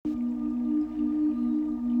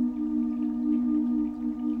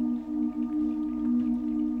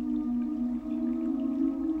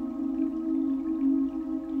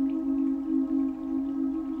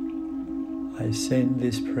I send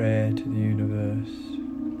this prayer to the universe.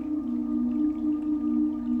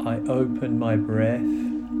 I open my breath.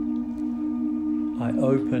 I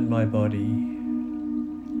open my body.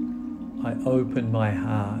 I open my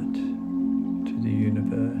heart to the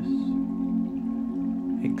universe,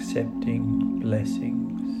 accepting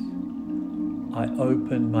blessings. I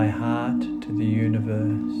open my heart to the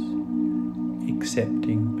universe,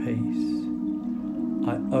 accepting peace.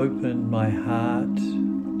 I open my heart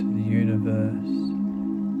to the universe,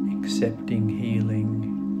 accepting healing.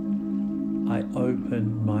 I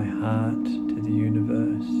open my heart to the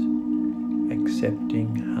universe,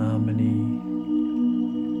 accepting harmony.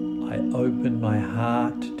 I open my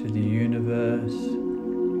heart to the universe,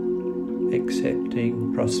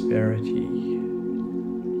 accepting prosperity.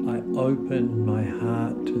 I open my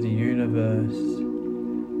heart to the universe,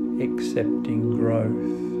 accepting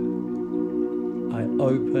growth. I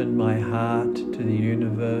open my heart to the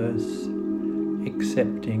universe,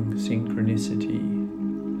 accepting synchronicity.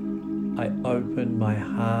 I open my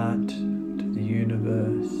heart to the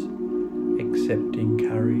universe, accepting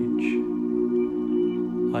courage.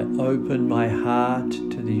 I open my heart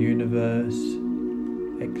to the universe,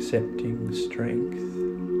 accepting strength.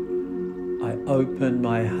 I open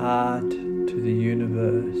my heart to the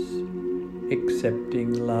universe,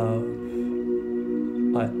 accepting love.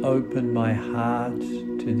 I open my heart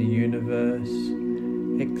to the universe,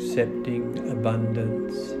 accepting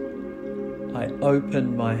abundance. I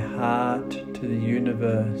open my heart to the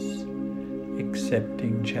universe,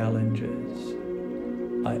 accepting challenges.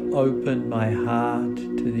 I open my heart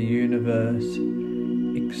to the universe,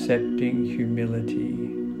 accepting humility.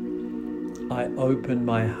 I open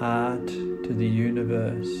my heart to the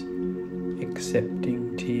universe,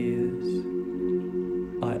 accepting tears.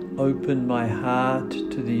 I open my heart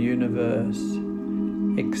to the universe,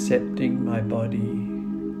 accepting my body.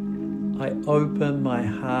 I open my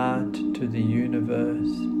heart to the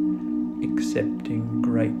universe, accepting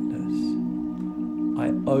greatness.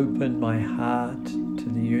 I open my heart to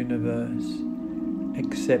the universe,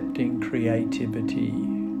 accepting creativity.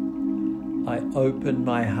 I open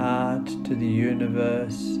my heart to the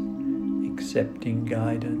universe, accepting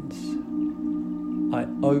guidance. I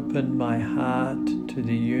open my heart to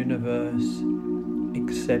the universe,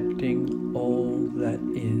 accepting all that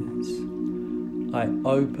is. I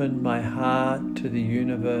open my heart to the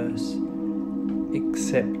universe,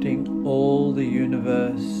 accepting all the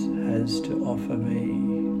universe has to offer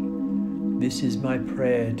me. This is my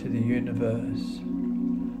prayer to the universe.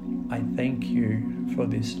 I thank you for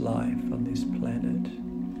this life on this planet.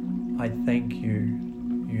 I thank you